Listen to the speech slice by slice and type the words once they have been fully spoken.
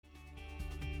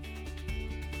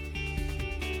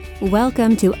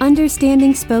Welcome to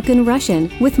Understanding Spoken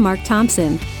Russian with Mark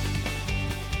Thompson.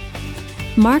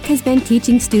 Mark has been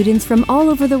teaching students from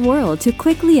all over the world to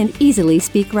quickly and easily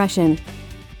speak Russian.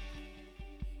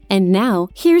 And now,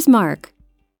 here's Mark.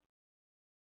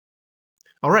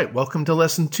 All right, welcome to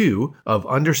Lesson 2 of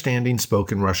Understanding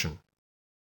Spoken Russian.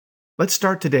 Let's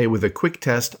start today with a quick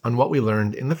test on what we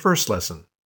learned in the first lesson.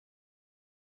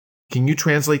 Can you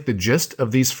translate the gist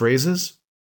of these phrases?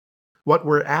 What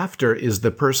we're after is the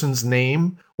person's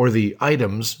name or the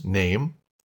item's name,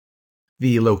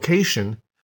 the location,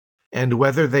 and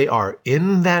whether they are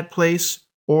in that place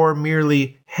or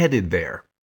merely headed there.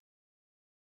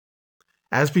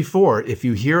 As before, if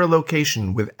you hear a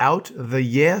location without the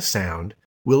yeah sound,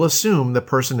 we'll assume the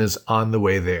person is on the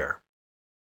way there.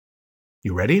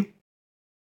 You ready?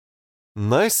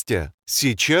 Настя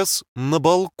сейчас на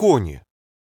балконе.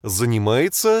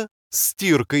 Занимается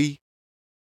стиркой.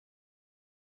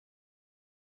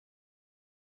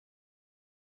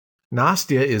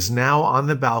 Nastya is now on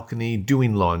the balcony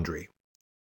doing laundry.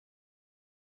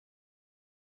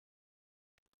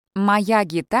 Моя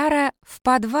гитара в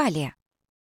подвале.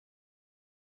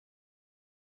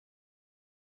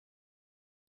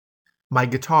 My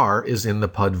guitar is in the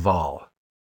podval.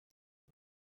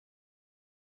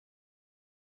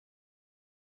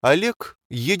 Олег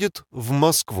едет в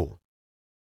Москву.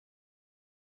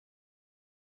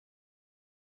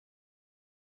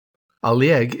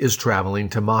 Oleg is traveling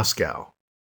to Moscow.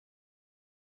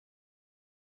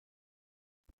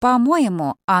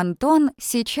 По-моему, Антон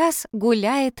сейчас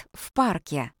гуляет в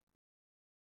парке.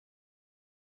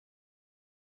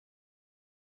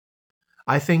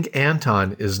 I think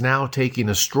Anton is now taking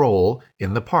a stroll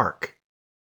in the park.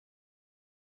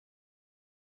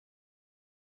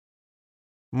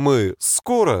 Мы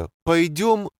скоро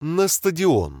пойдем на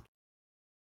стадион.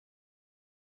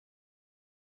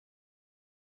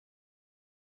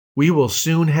 We will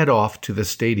soon head off to the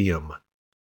stadium.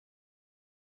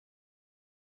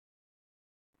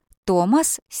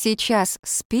 Томас сейчас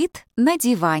спит на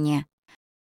диване.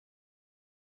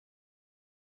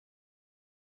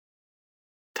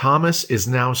 Thomas is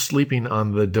now sleeping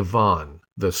on the divan,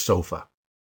 the sofa.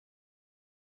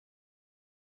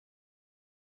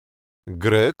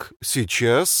 Грег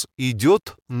сейчас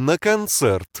идет на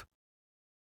концерт.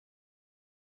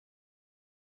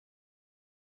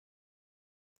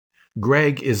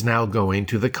 Greg is now going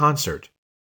to the concert.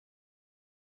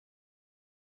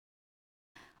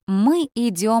 Мы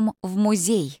идем в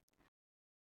музей.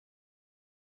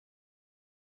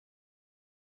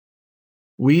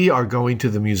 We are going to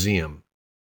the museum.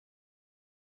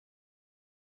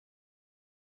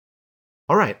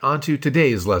 All right, on to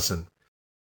today's lesson.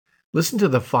 Listen to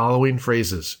the following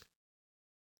phrases.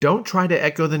 Don't try to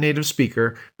echo the native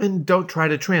speaker, and don't try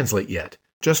to translate yet.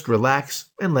 Just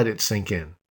relax and let it sink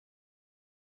in.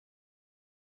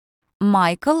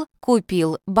 Майкл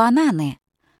купил бананы.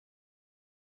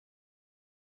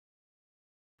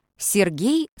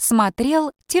 Сергей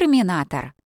смотрел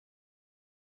 «Терминатор».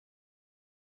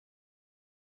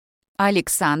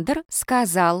 Александр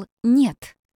сказал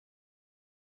 «нет».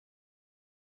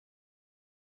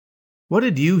 What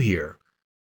did you hear?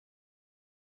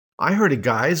 I heard a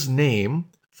guy's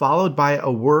name followed by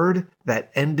a word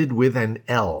that ended with an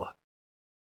L.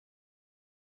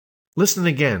 Listen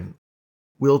again.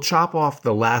 We'll chop off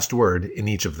the last word in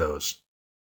each of those.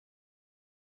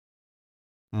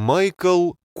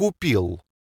 Майкл купил.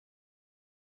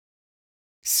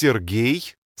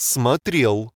 Сергей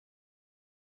смотрел.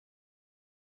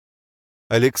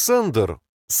 Александр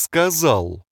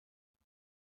сказал.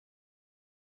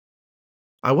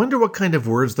 I wonder what kind of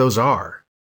words those are.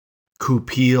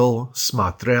 Kupil,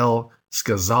 smatrel,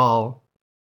 skazal.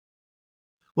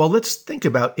 Well, let's think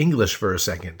about English for a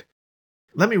second.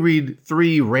 Let me read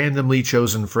 3 randomly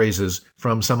chosen phrases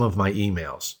from some of my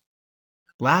emails.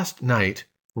 Last night,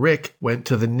 Rick went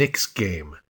to the Knicks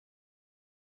game.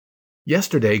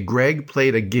 Yesterday, Greg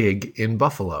played a gig in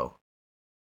Buffalo.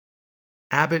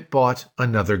 Abbott bought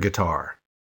another guitar.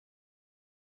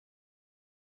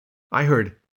 I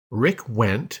heard Rick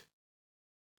went,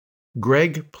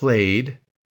 Greg played,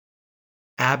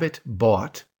 Abbott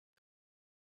bought.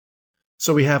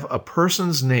 So we have a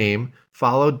person's name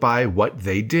followed by what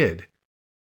they did.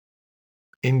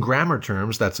 In grammar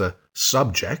terms, that's a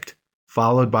subject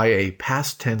followed by a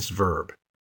past tense verb.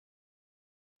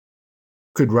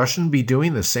 Could Russian be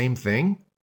doing the same thing?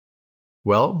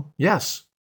 Well, yes.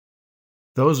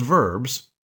 Those verbs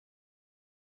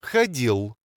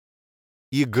Ходил.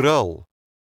 Играл.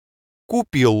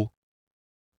 Купил.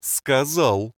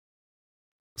 Сказал.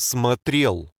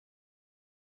 Смотрел.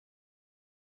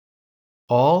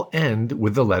 all end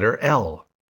with the letter L.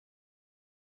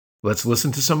 Let's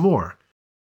listen to some more.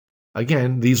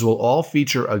 Again, these will all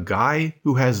feature a guy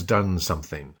who has done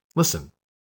something. Listen.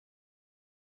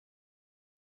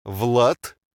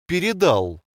 Влад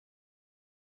передал.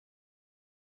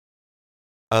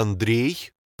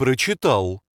 Андрей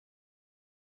прочитал.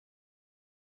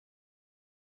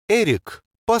 Эрик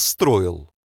построил.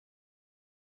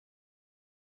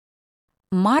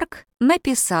 Марк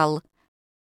написал.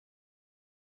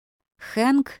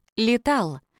 Хэнк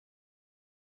летал.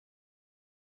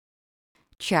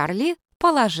 Чарли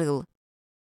положил.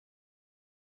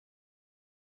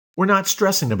 We're not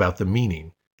stressing about the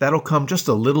meaning. That'll come just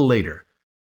a little later.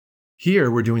 Here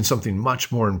we're doing something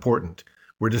much more important.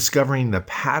 We're discovering the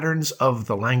patterns of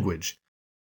the language.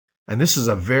 And this is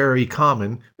a very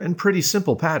common and pretty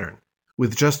simple pattern,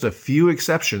 with just a few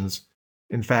exceptions.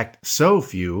 In fact, so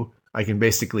few, I can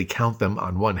basically count them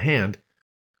on one hand.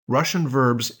 Russian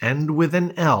verbs end with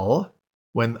an L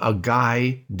when a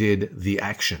guy did the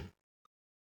action.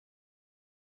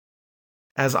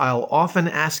 As I'll often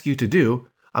ask you to do,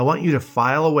 I want you to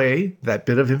file away that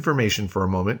bit of information for a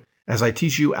moment as I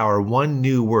teach you our one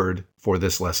new word for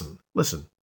this lesson. Listen.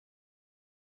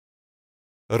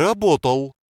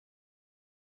 Работал.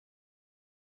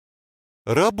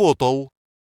 Работал.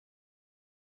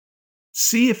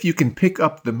 See if you can pick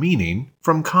up the meaning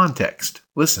from context.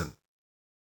 Listen.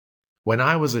 When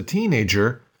I was a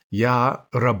teenager, я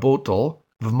работал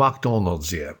в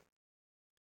Макдональдсе.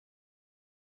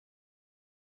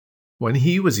 When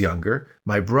he was younger,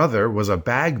 my brother was a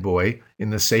bag boy in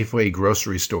the Safeway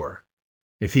grocery store.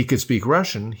 If he could speak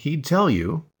Russian, he'd tell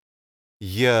you,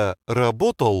 Я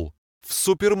работал в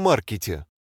супермаркете.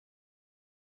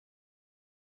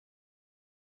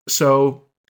 So,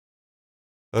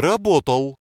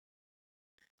 Работал.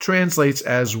 translates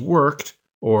as worked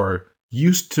or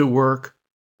used to work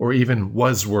or even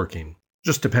was working.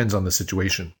 Just depends on the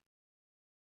situation.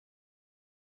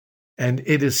 And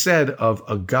it is said of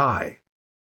a guy.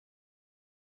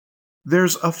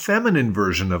 There's a feminine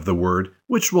version of the word,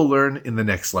 which we'll learn in the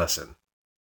next lesson.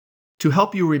 To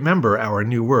help you remember our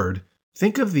new word,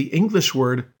 think of the English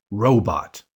word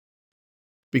robot.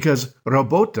 Because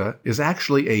robota is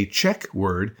actually a Czech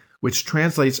word which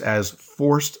translates as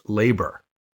forced labor.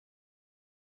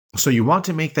 So you want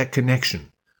to make that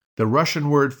connection. The Russian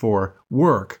word for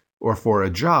work or for a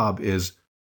job is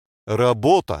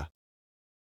Работа.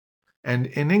 and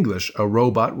in English, a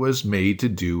robot was made to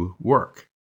do work.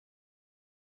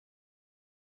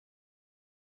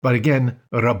 But again,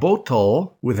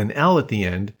 работал with an L at the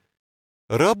end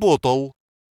Работал.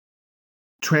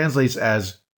 translates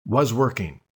as was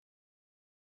working.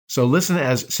 So listen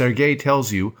as Sergei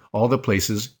tells you all the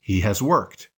places he has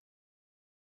worked.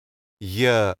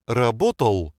 Я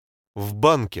работал в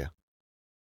банке.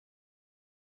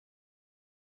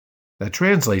 That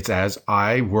translates as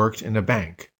I worked in a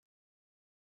bank.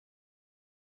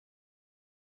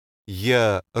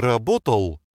 Я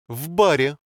работал в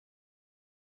баре.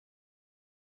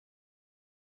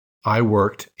 I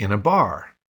worked in a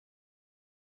bar.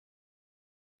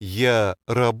 Я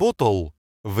работал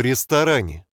в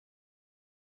ресторане.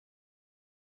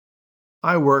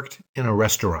 I worked in a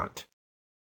restaurant.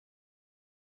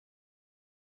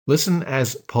 Listen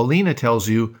as Paulina tells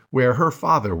you where her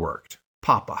father worked,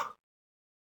 Papa.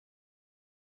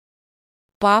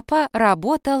 Папа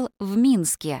работал в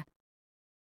Минске.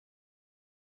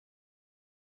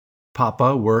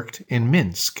 Papa worked in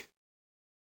Minsk.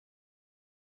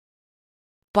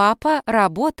 Папа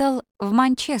работал в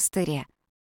Манчестере.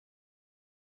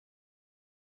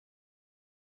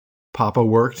 Papa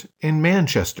worked in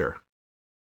Manchester.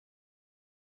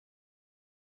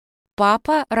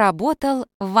 Папа работал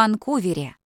в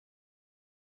Ванкувере.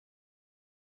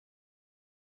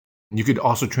 You could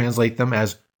also translate them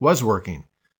as was working.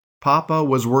 Papa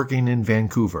was working in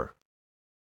Vancouver.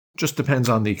 Just depends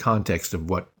on the context of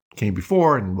what came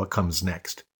before and what comes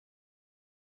next.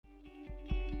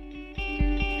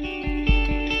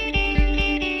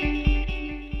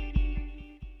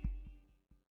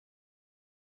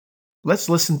 Let's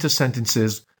listen to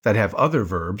sentences that have other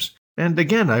verbs, and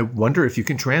again, I wonder if you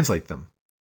can translate them.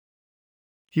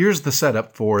 Here's the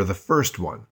setup for the first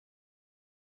one.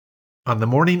 On the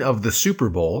morning of the Super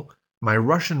Bowl, my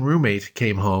Russian roommate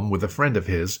came home with a friend of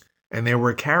his, and they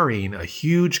were carrying a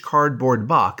huge cardboard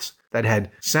box that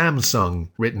had Samsung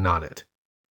written on it.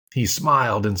 He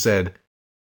smiled and said,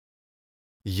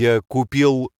 Я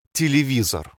купил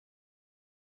телевизор.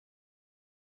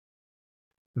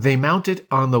 They mount it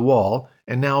on the wall,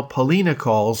 and now Paulina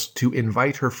calls to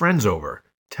invite her friends over,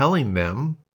 telling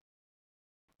them,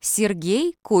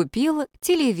 Сергей купил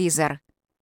телевизор.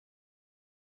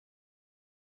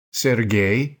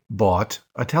 Sergei bought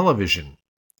a television.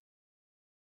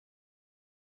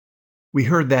 We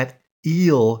heard that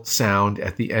eel sound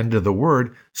at the end of the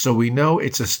word, so we know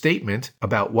it's a statement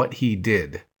about what he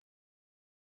did.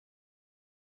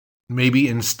 Maybe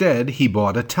instead he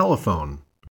bought a telephone.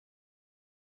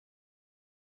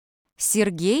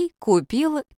 Сергей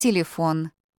купил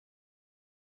телефон.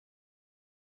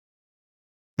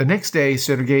 The next day,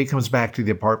 Sergei comes back to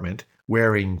the apartment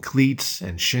wearing cleats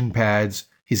and shin pads.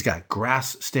 He's got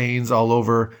grass stains all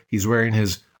over. He's wearing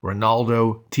his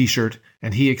Ronaldo t-shirt,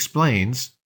 and he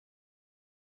explains,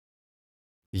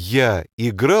 Я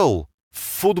играл в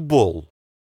футбол.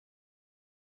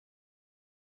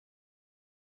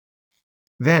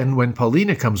 Then, when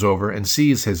Paulina comes over and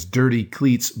sees his dirty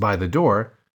cleats by the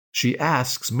door, she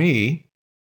asks me,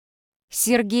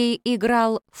 Сергей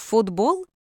играл в футбол?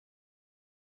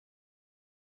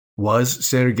 was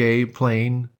Sergei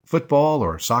playing football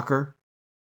or soccer?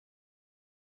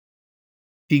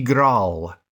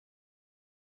 Igral.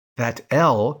 That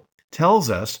L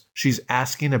tells us she's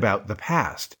asking about the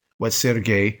past, what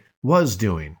Sergei was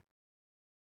doing.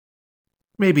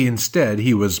 Maybe instead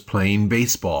he was playing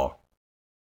baseball.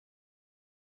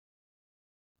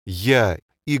 Я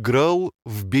играл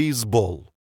в бейсбол.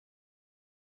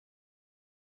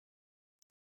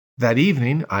 That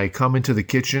evening, I come into the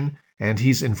kitchen and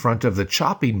he's in front of the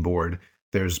chopping board.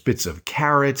 There's bits of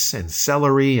carrots and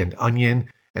celery and onion,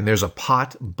 and there's a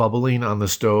pot bubbling on the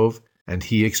stove, and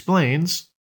he explains,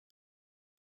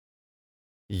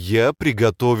 Я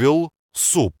приготовил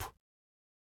суп.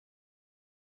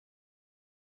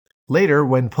 Later,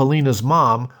 when Paulina's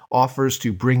mom offers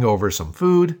to bring over some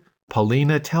food,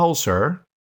 Paulina tells her,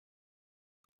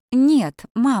 Нет,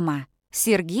 мама,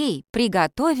 Сергей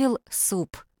приготовил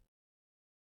суп.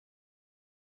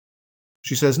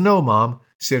 She says, no, Mom,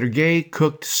 Sergei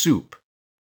cooked soup.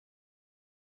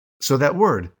 So that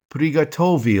word,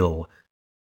 prigotovil,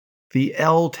 the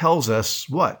L tells us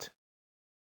what?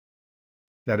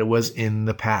 That it was in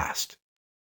the past.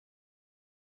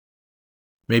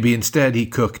 Maybe instead he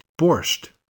cooked borscht.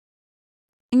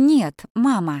 Нет,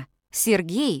 мама,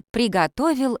 Сергей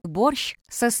приготовил борщ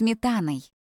со сметаной.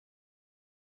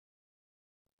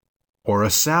 Or a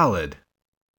salad.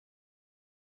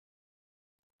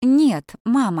 Нет,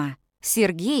 мама,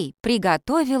 Сергей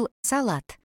приготовил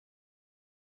салат.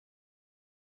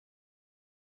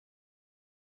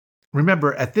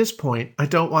 Remember, at this point, I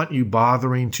don't want you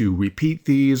bothering to repeat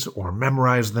these or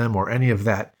memorize them or any of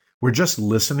that. We're just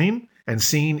listening and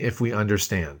seeing if we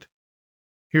understand.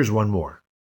 Here's one more.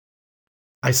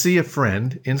 I see a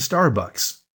friend in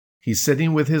Starbucks. He's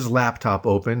sitting with his laptop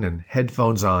open and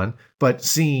headphones on, but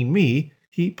seeing me,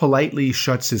 he politely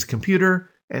shuts his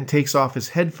computer and takes off his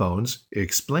headphones,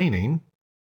 explaining,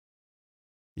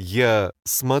 Я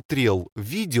смотрел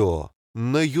видео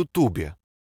на Ютубе.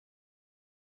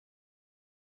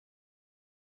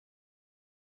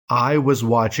 I was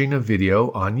watching a video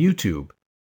on YouTube.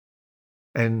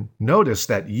 And notice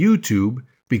that YouTube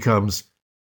becomes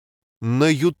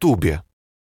На Ютубе.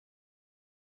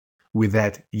 with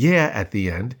that yeah at the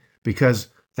end because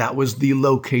that was the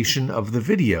location of the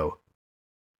video.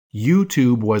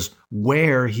 YouTube was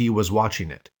where he was watching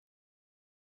it.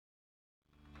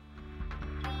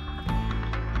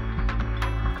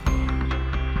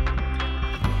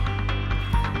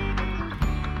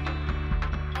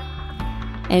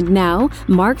 And now,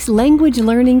 Mark's language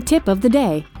learning tip of the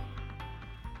day.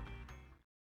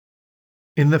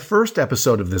 In the first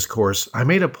episode of this course, I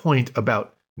made a point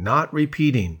about not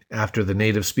repeating after the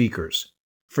native speakers.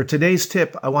 For today's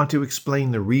tip, I want to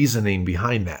explain the reasoning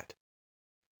behind that.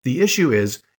 The issue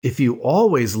is, if you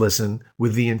always listen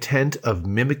with the intent of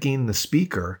mimicking the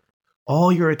speaker,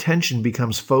 all your attention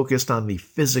becomes focused on the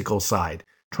physical side,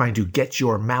 trying to get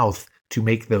your mouth to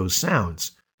make those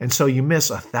sounds. And so you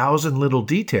miss 1,000 little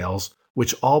details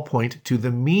which all point to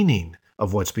the meaning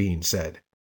of what's being said.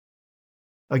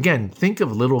 Again, think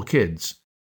of little kids.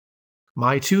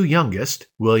 My two youngest,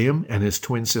 William and his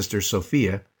twin sister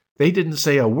Sophia, they didn't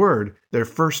say a word their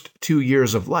first 2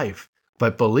 years of life,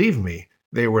 but believe me,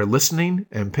 they were listening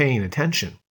and paying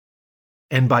attention.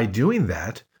 And by doing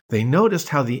that, they noticed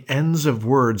how the ends of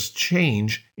words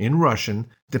change in Russian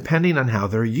depending on how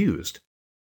they're used.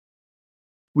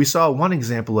 We saw one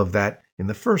example of that in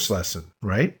the first lesson,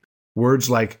 right? Words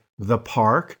like the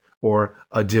park or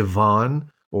a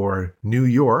divan or New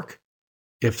York.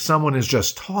 If someone is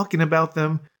just talking about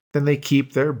them, then they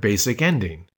keep their basic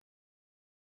ending.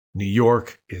 New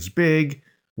York is big,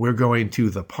 we're going to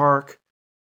the park.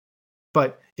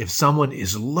 But if someone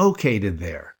is located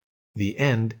there, the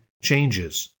end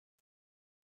changes.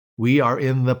 We are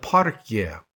in the park.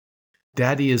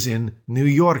 Daddy is in New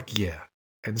York, yeah,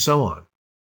 and so on.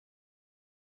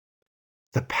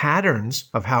 The patterns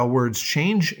of how words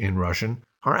change in Russian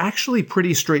are actually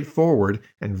pretty straightforward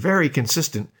and very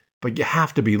consistent, but you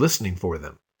have to be listening for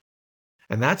them.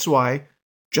 And that's why,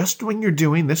 just when you're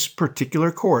doing this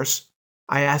particular course,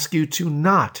 I ask you to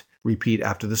not repeat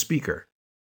after the speaker.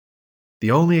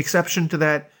 The only exception to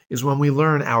that is when we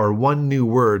learn our one new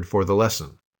word for the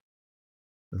lesson.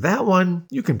 That one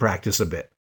you can practice a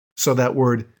bit. So that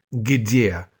word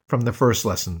где from the first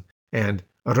lesson and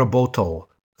работал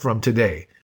from today.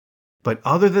 But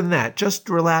other than that, just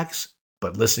relax,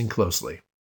 but listen closely.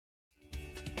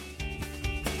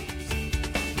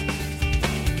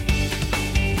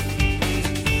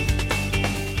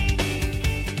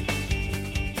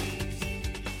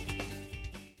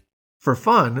 For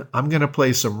fun, I'm going to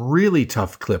play some really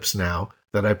tough clips now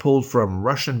that I pulled from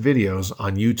Russian videos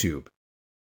on YouTube.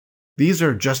 These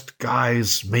are just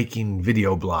guys making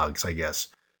video blogs, I guess.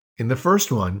 In the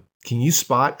first one, can you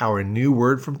spot our new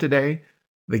word from today?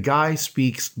 The guy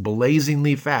speaks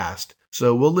blazingly fast,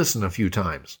 so we'll listen a few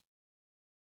times.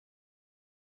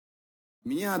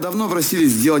 Меня давно просили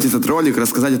сделать этот ролик,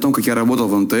 рассказать о том, как я работал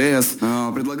в МТС.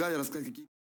 Предлагали рассказать, какие...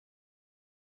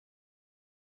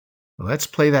 Let's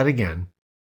play that again.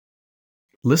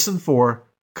 Listen for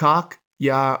как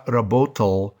я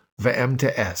работал в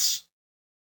МТС.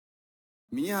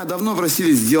 Меня давно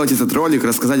просили сделать этот ролик,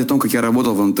 рассказать о том, как я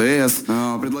работал в МТС.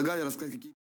 Предлагали рассказать,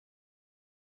 какие...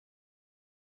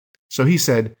 So he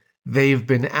said, they've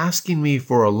been asking me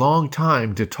for a long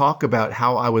time to talk about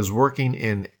how I was working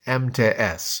in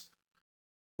MTS.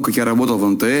 Как я работал в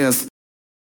МТС.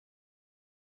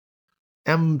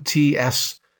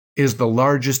 MTS is the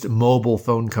largest mobile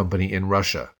phone company in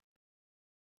Russia.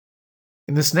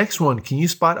 In this next one, can you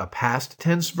spot a past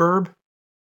tense verb?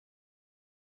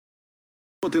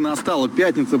 Вот и настала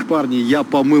пятница, парни, я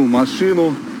помыл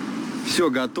машину,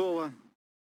 все готово.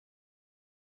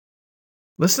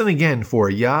 Listen again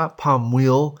for я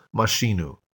помыл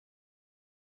машину.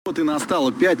 Вот и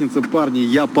настала пятница, парни,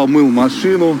 я помыл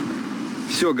машину,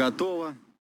 все готово.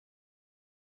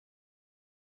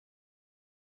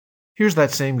 Here's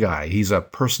that same guy. He's a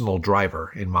personal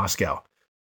driver in Moscow.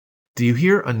 Do you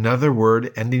hear another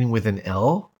word ending with an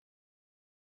L?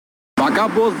 Пока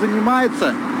босс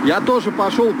занимается, я тоже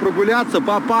пошел прогуляться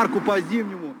по парку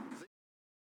по-зимнему.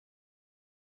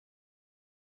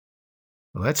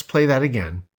 Let's play that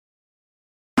again.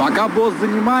 Пока босс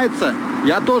занимается,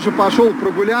 я тоже пошел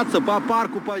прогуляться по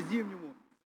парку по-зимнему.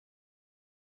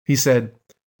 He said,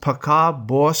 пока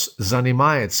босс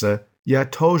занимается, я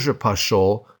тоже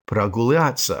пошел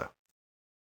прогуляться.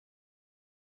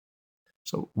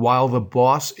 So while the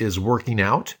boss is working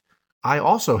out, I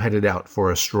also headed out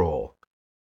for a stroll.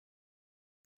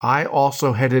 I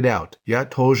also headed out. Я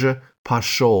тоже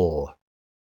пошел.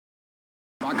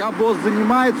 Пока босс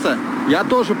занимается, я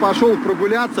тоже пошел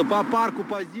прогуляться по парку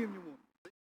по-зимнему.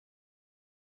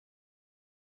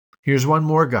 Here's one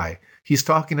more guy. He's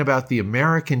talking about the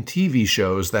American TV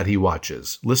shows that he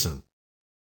watches. Listen.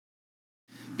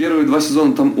 Первые 2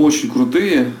 сезона там очень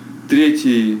крутые,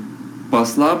 третий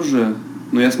послабже,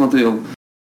 но я смотрел.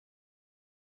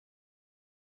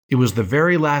 It was the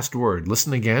very last word.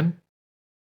 Listen again.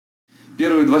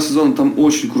 Первые 2 сезона там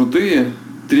очень крутые,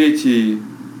 третий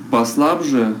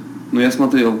послабже, но я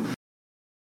смотрел.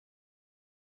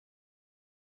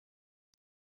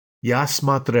 Я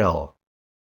смотрел.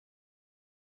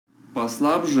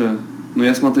 Послабже, но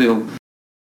я смотрел.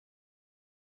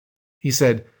 He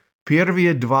said,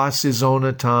 первые 2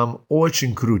 сезона там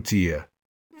очень крутые.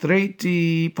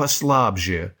 Третий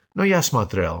послабже, но я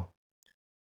смотрел.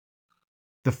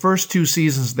 The first 2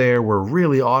 seasons there were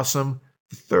really awesome.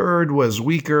 The third was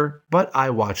weaker, but I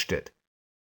watched it.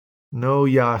 Но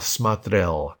я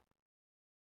смотрел.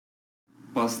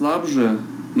 Послабже,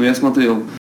 но я смотрел.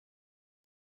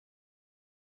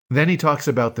 Then he talks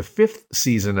about the 5th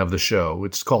season of the show.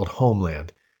 It's called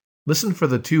Homeland. Listen for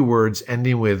the 2 words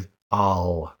ending with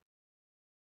al.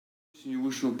 Осенью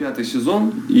вышел 5-й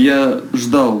сезон, и я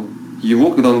ждал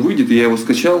его, когда он выйдет, и я его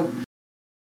скачал.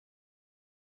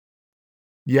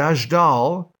 Я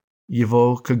ждал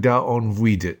его, когда он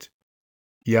выйдет.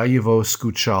 Я его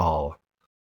скучал.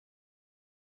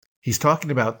 He's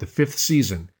talking about the 5th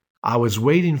season. I was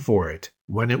waiting for it.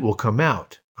 When it will come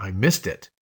out. I missed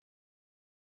it.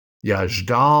 Я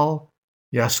ждал,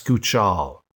 я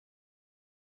скучал.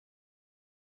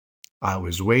 I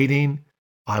was waiting,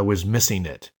 I was missing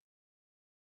it.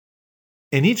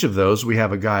 In each of those, we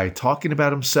have a guy talking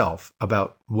about himself,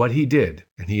 about what he did,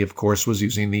 and he, of course, was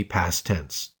using the past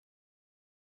tense.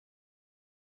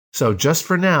 So just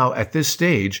for now, at this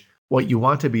stage, what you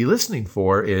want to be listening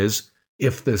for is,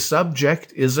 if the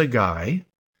subject is a guy,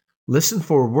 listen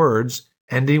for words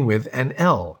ending with an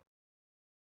L.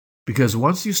 Because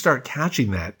once you start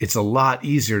catching that, it's a lot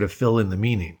easier to fill in the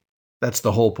meaning. That's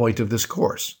the whole point of this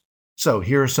course. So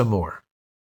here are some more.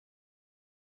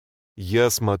 Я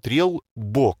смотрел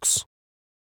бокс.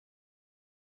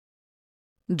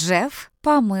 Джефф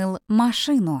помыл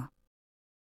машину.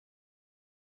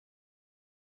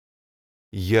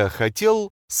 Я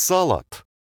хотел салат.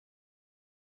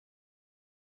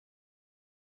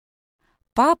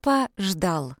 Папа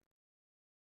ждал.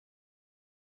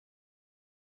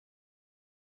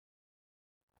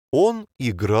 Он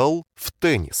играл в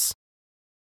теннис.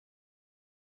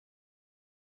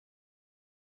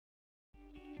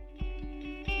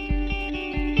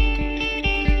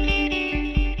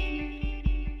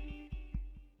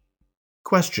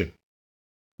 Question.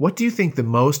 What do you think the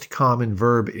most common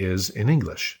verb is in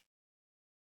English?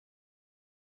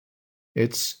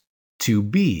 It's to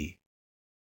be.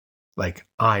 Like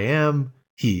I am,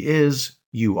 he is,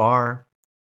 you are.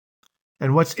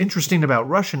 And what's interesting about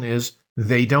Russian is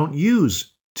they don't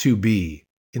use to be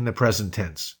in the present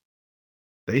tense.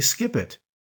 They skip it.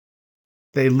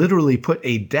 They literally put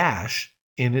a dash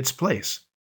in its place.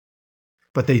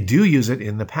 But they do use it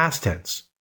in the past tense.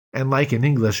 And like in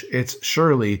English, it's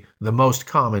surely the most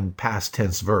common past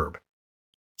tense verb.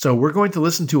 So we're going to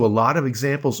listen to a lot of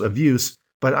examples of use,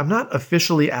 but I'm not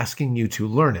officially asking you to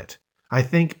learn it. I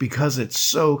think because it's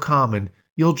so common,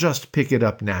 you'll just pick it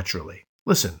up naturally.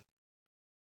 Listen.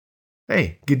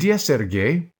 Hey, где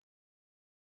Сергей?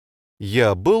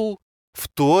 Я был в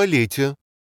туалете.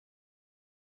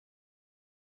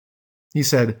 He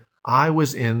said, I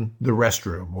was in the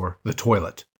restroom or the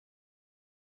toilet.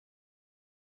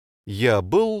 Я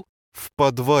был в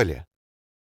подвале.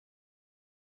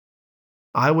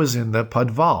 I was in the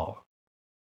подвал.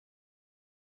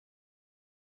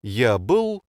 Я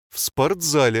был в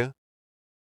спортзале.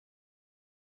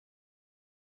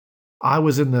 I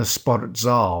was in the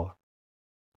sportzal.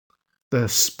 The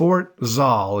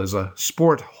sportzal is a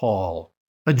sport hall,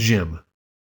 a gym.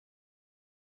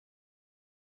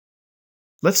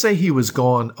 Let's say he was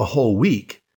gone a whole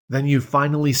week. Then you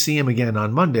finally see him again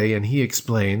on Monday and he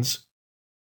explains,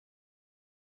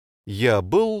 Я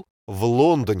был в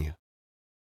Лондоне.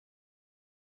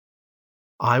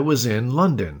 I was in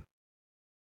London.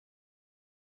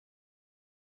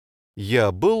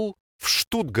 Я был в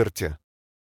Штутгарте.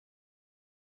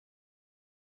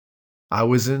 I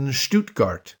was in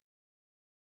Stuttgart.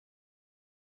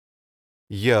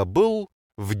 Я был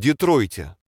в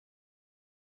Детройте.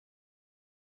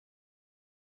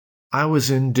 I was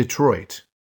in Detroit.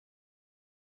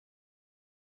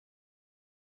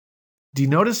 Do you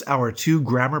notice our two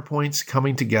grammar points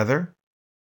coming together?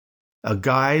 A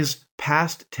guy's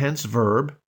past tense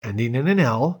verb ending in an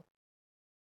L,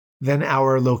 then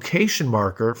our location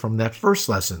marker from that first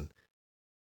lesson,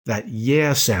 that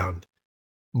yeah sound,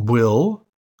 will,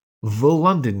 v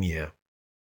Londonye.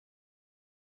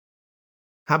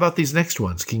 How about these next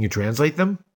ones? Can you translate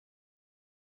them?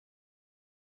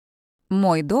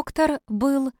 Мой доктор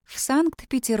был в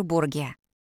Санкт-Петербурге.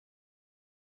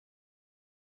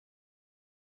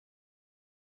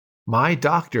 My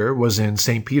doctor was in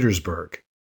St. Petersburg.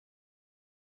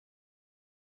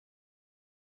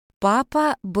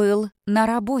 Папа был на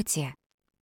работе.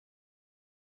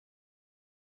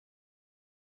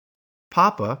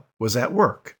 Papa was at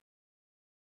work.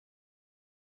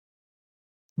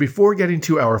 Before getting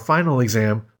to our final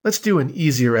exam, let's do an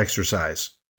easier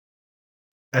exercise.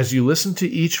 As you listen to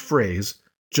each phrase,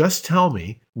 just tell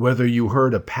me whether you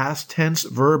heard a past tense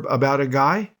verb about a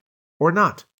guy or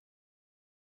not.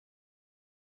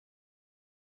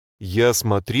 Я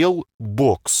смотрел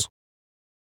бокс.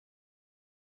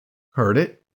 Heard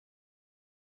it?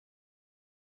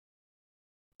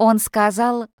 Он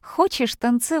сказал, хочешь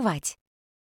танцевать?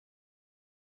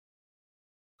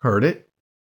 Heard it?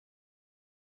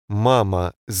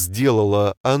 Мама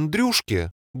сделала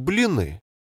Андрюшке блины.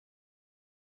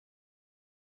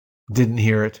 Didn't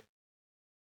hear it.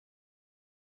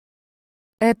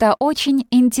 Это очень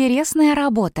интересная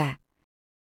работа.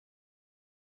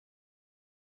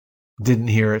 Didn't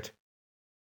hear it.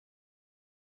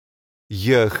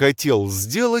 Я хотел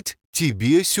сделать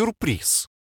тебе сюрприз.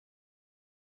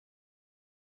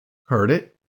 Heard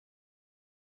it?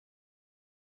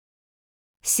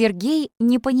 Сергей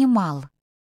не понимал.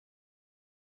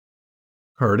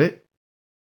 Heard it?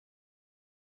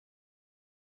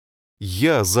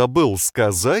 Я забыл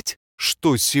сказать,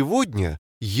 что сегодня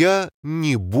я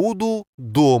не буду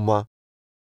дома.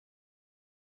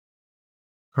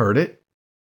 Heard it?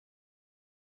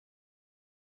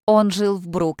 Он жил в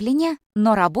Бруклине,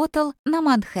 но работал на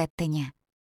Манхэттене.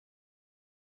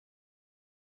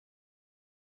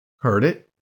 Heard it?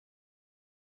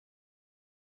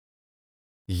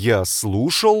 Я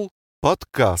слушал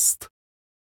подкаст.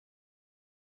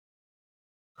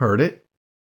 Heard it?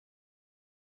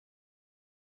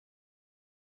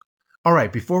 All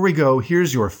right, before we go,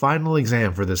 here's your final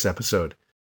exam for this episode.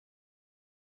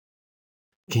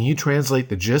 Can you translate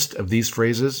the gist of these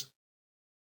phrases?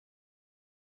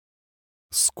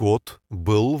 Скотт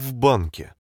был в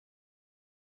банке.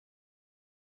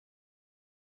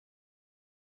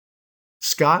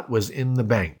 Scott was in the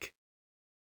bank.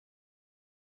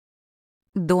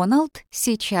 Дональд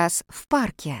сейчас в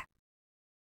парке.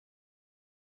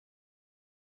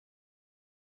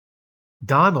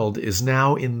 Donald is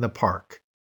now in the park.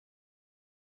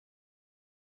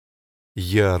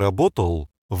 Я работал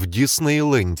в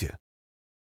Диснейленде.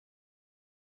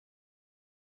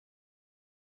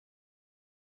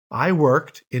 I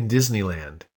worked in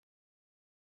Disneyland.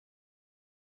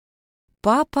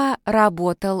 Папа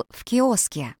работал в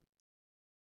киоске.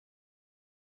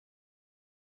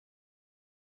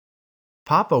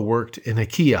 Papa worked in a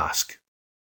kiosk,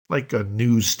 like a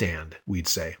newsstand, we'd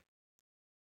say.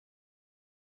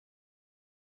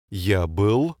 Я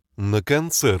был на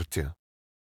концерте.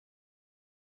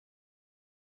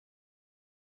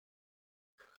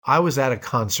 I was at a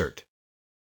concert.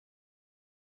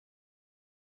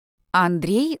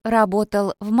 Андрей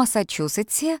работал в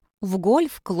Массачусетсе в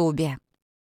гольф-клубе.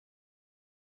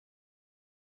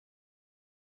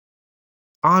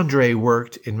 Andre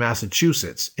worked in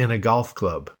Massachusetts in a golf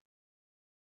club.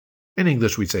 In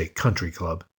English, we'd say country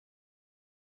club.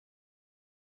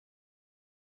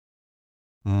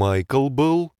 Майкл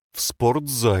был в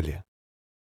спортзале.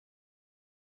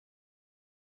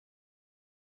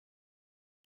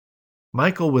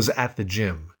 Michael was at the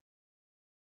gym.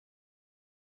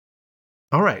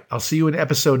 All right, I'll see you in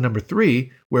episode number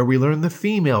 3, where we learn the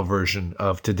female version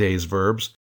of today's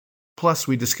verbs. Plus,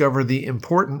 we discover the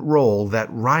important role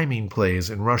that rhyming plays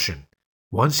in Russian.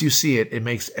 Once you see it, it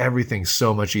makes everything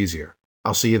so much easier.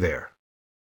 I'll see you there.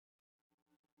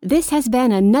 This has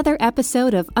been another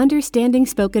episode of Understanding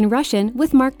Spoken Russian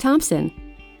with Mark Thompson.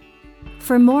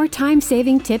 For more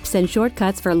time-saving tips and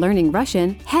shortcuts for learning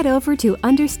Russian, head over to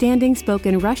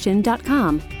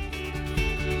understandingspokenrussian.com.